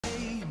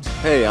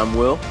Hey, I'm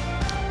Will.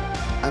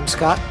 I'm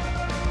Scott.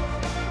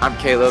 I'm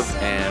Caleb,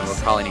 and we're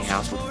calling a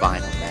house with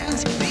vinyl mad.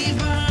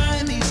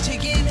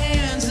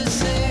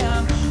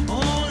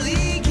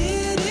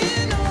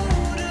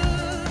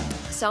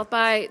 South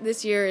by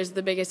this year is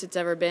the biggest it's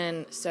ever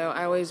been, so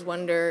I always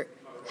wonder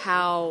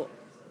how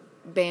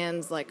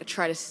bands like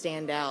try to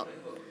stand out.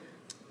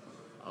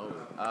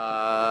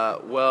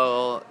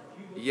 Well,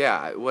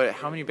 yeah.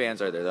 How many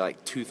bands are there? They're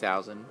like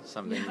 2,000,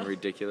 something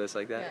ridiculous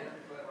like that. Yeah.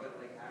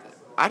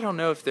 I don't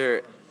know if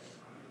there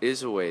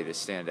is a way to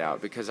stand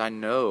out because I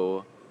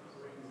know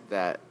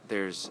that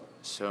there's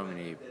so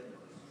many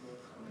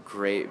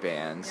great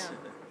bands.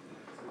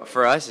 Yeah.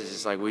 For us, it's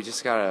just like we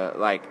just gotta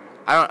like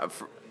I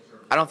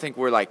don't think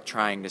we're like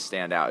trying to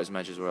stand out as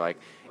much as we're like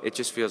it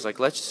just feels like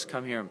let's just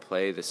come here and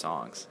play the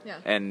songs. Yeah.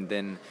 And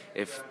then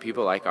if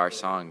people like our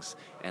songs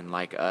and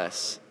like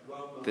us,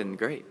 then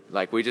great.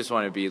 Like we just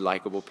want to be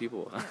likable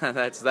people.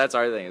 That's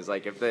our thing. It's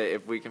like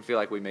if we can feel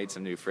like we made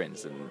some new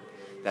friends, then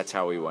that's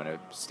how we want to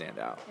stand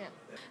out. Yeah.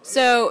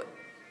 So,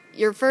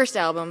 your first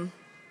album,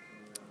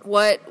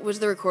 what was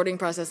the recording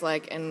process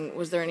like, and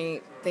was there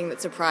anything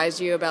that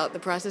surprised you about the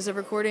process of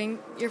recording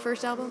your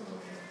first album?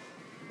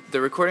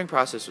 The recording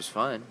process was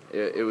fun.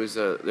 If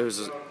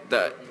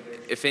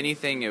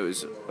anything, it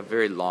was a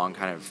very long,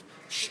 kind of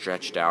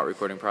stretched out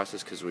recording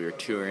process because we were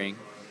touring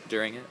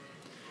during it.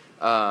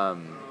 I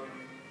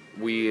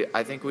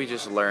think we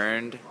just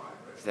learned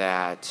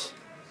that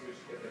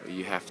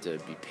you have to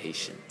be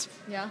patient.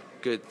 Yeah.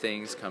 Good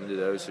things come to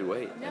those who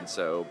wait, Yeah. and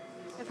so.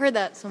 I've heard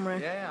that somewhere.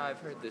 Yeah, I've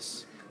heard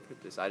this.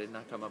 I did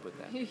not come up with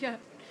that. Yeah.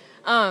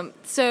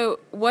 So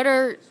what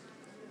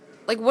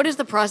is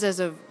the process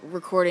of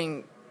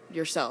recording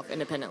yourself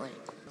independently?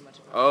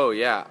 Oh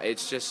yeah,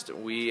 it's just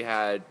we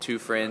had two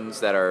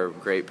friends that are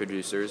great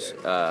producers,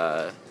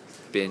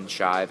 Ben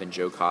Shive and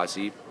Joe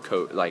Causey,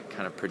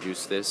 kind of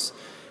produced this.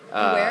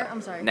 Where?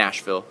 I'm sorry.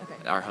 Nashville,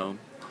 Okay. our home.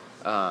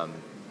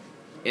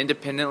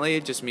 Independently,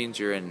 it just means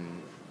you're in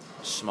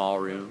small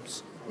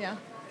rooms Yeah.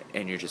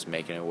 and you're just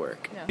making it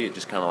work. Yeah. It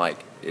just kind of like,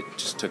 it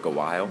just took a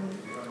while.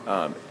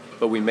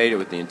 But we made it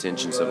with the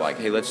intentions of like,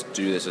 hey, let's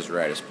do this as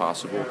right as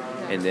possible.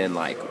 And then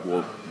like,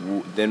 we'll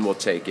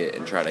take it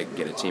and try to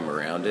get a team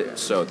around it.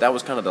 So that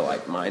was kind of the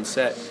like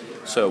mindset.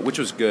 So, which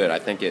was good. I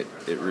think it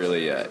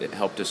really, it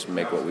helped us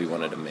make what we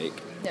wanted to make.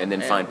 Yeah. And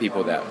then find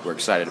people that were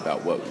excited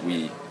about what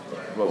we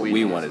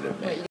wanted to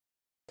make.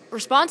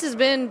 Response has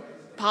been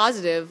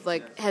positive.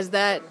 Like, has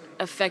that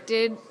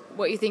affected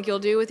what you think you'll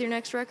do with your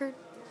next record?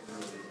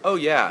 Oh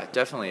yeah,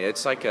 definitely.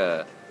 It's like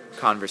a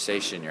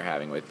conversation you're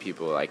having with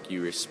people. Like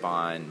you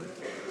respond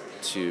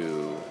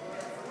to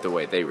the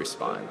way they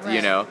respond, right.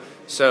 You know?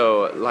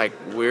 So like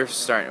we're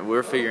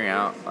figuring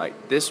out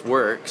like this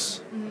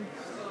works. Mm-hmm.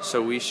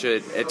 So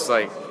it's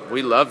like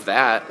we love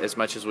that as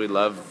much as we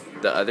love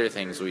the other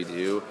things we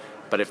do.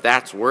 But if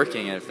that's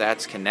working and if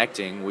that's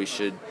connecting, we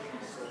should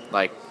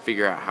like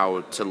figure out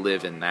how to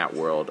live in that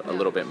world a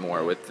little bit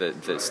more with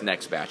this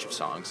next batch of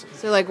songs.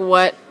 So like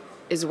what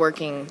is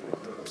working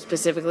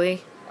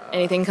specifically?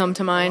 Anything come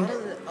to mind?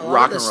 A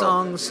lot of the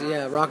songs,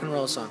 rock and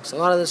roll songs. A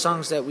lot of the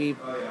songs that we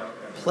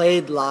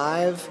played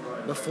live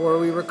before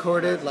we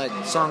recorded, like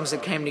songs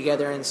that came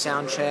together in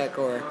sound check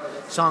or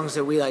songs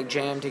that we like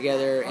jammed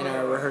together in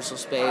our rehearsal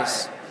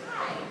space.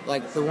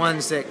 Like the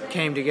ones that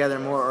came together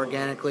more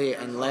organically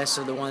and less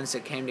of the ones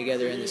that came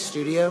together in the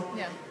studio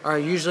are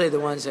usually the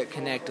ones that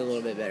connect a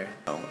little bit better.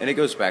 And it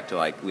goes back to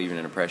like leaving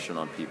an impression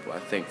on people. I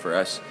think for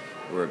us,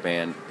 we're a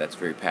band that's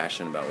very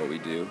passionate about what we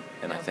do.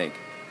 And I think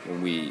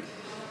when we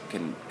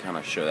can kind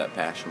of show that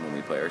passion when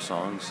we play our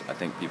songs, I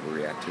think people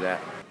react to that.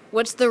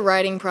 What's the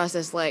writing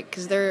process like?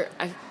 Because they're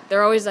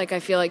always like,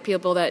 I feel like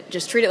people that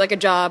just treat it like a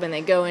job and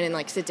they go in and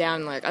like sit down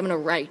and like, I'm going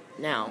to write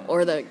now.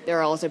 Or there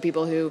are also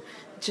people who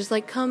just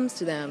like comes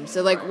to them.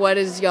 So like, what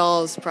is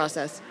y'all's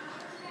process?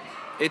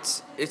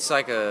 It's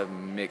like a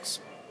mix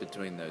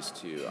between those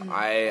two. Mm-hmm.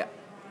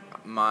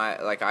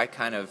 I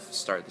kind of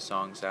start the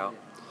songs out.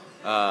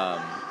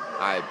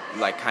 I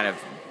like kind of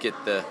get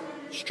the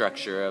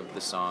structure of the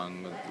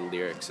song with the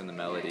lyrics and the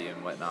melody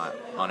and whatnot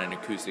on an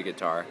acoustic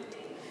guitar,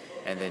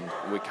 and then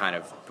we kind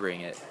of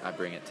I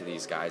bring it to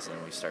these guys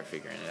and we start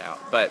figuring it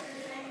out. But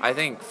I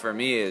think for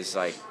me is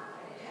like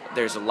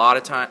there's a lot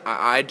of time.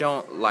 I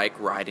don't like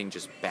writing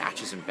just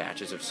batches and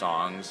batches of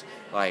songs.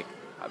 Like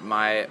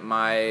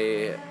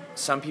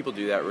some people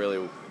do that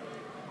really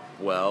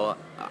well.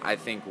 I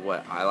think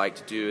what I like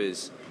to do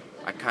is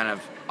I kind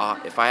of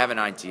if I have an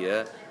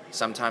idea,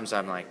 sometimes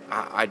I'm like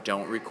I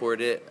don't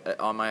record it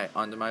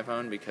onto my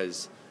phone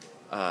because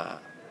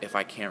if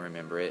I can't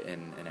remember it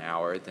in an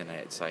hour, then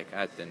it's like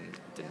it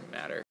didn't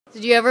matter.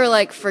 Did you ever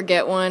like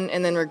forget one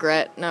and then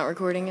regret not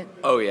recording it?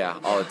 Oh yeah,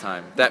 all the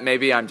time. That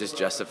maybe I'm just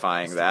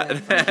justifying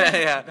that.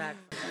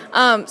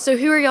 Yeah. So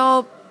who are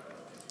y'all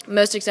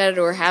most excited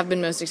or have been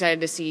most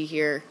excited to see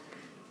here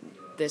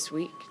this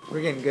week?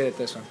 We're getting good at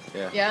this one.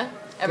 Yeah?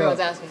 Everyone's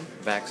asking.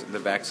 The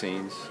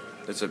vaccines.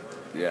 It's a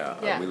yeah.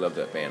 Yeah. We love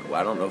that band. Well,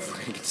 I don't know if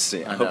we get to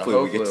see. I know, Hopefully,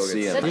 we get to hopefully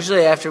see we'll them.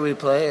 Usually after we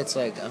play, it's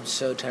like I'm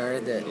so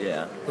tired that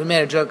Yeah. we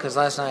made a joke because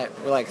last night,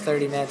 we're like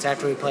 30 minutes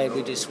after we played,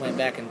 we just went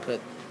back and put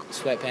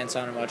sweatpants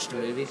on and watched a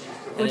movie. And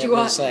What'd it you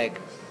was watch?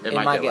 like It it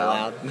might might get get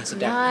loud. loud. It's a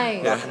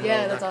Nice. rock and Yeah,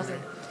 roll that's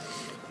documentary.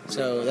 awesome.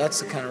 So that's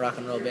the kind of rock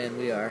and roll band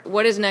we are.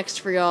 What is next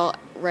for y'all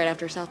right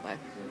after South by?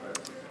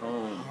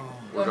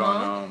 We're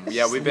going home.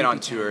 Yeah, we've been on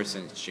tour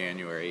since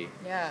January,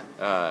 Yeah.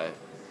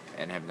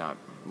 and have not.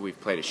 We've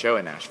played a show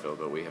in Nashville,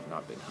 but we have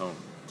not been home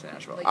to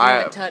Nashville. Like you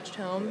haven't touched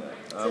home.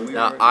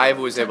 No, I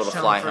was able to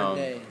Touched fly for a home.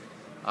 day.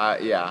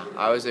 Yeah,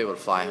 I was able to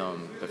fly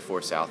home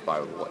before South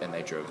by, and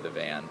they drove the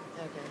van.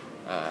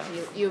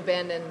 Okay. You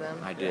abandoned them.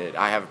 I did.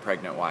 I have a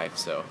pregnant wife,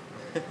 so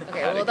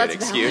Okay, I had well a good that's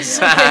excuse.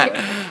 valid.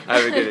 I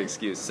have a good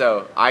excuse.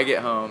 So I get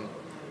home,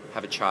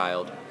 have a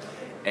child,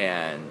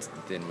 and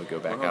then we go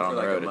back out on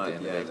the road at the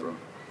end of April.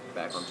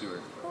 Back on tour.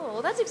 Cool.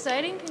 Well, that's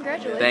exciting.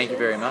 Congratulations. Thank you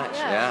very much.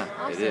 Yeah,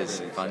 awesome. it is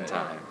fun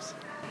times.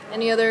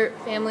 Any other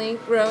family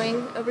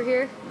growing over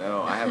here?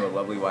 No, I have a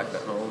lovely wife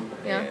at home,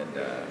 Yeah. and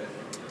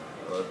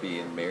I love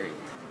being married.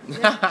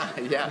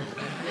 Yeah,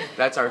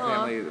 that's our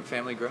Aw.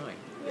 family growing.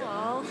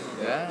 Aw.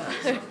 Yeah.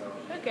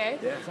 Okay.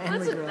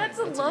 Family growing. That's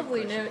a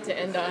lovely note to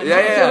end on. Yeah,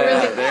 I feel yeah,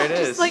 really- there it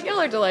is. Just like y'all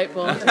are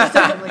delightful.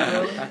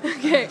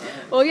 Okay.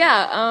 Well,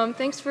 yeah.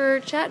 Thanks for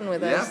chatting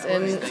with Yeah, us, of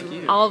course. and Thank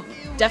you. I'll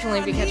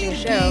definitely be catching a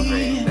show.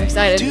 I'm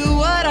excited. Do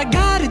what I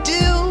gotta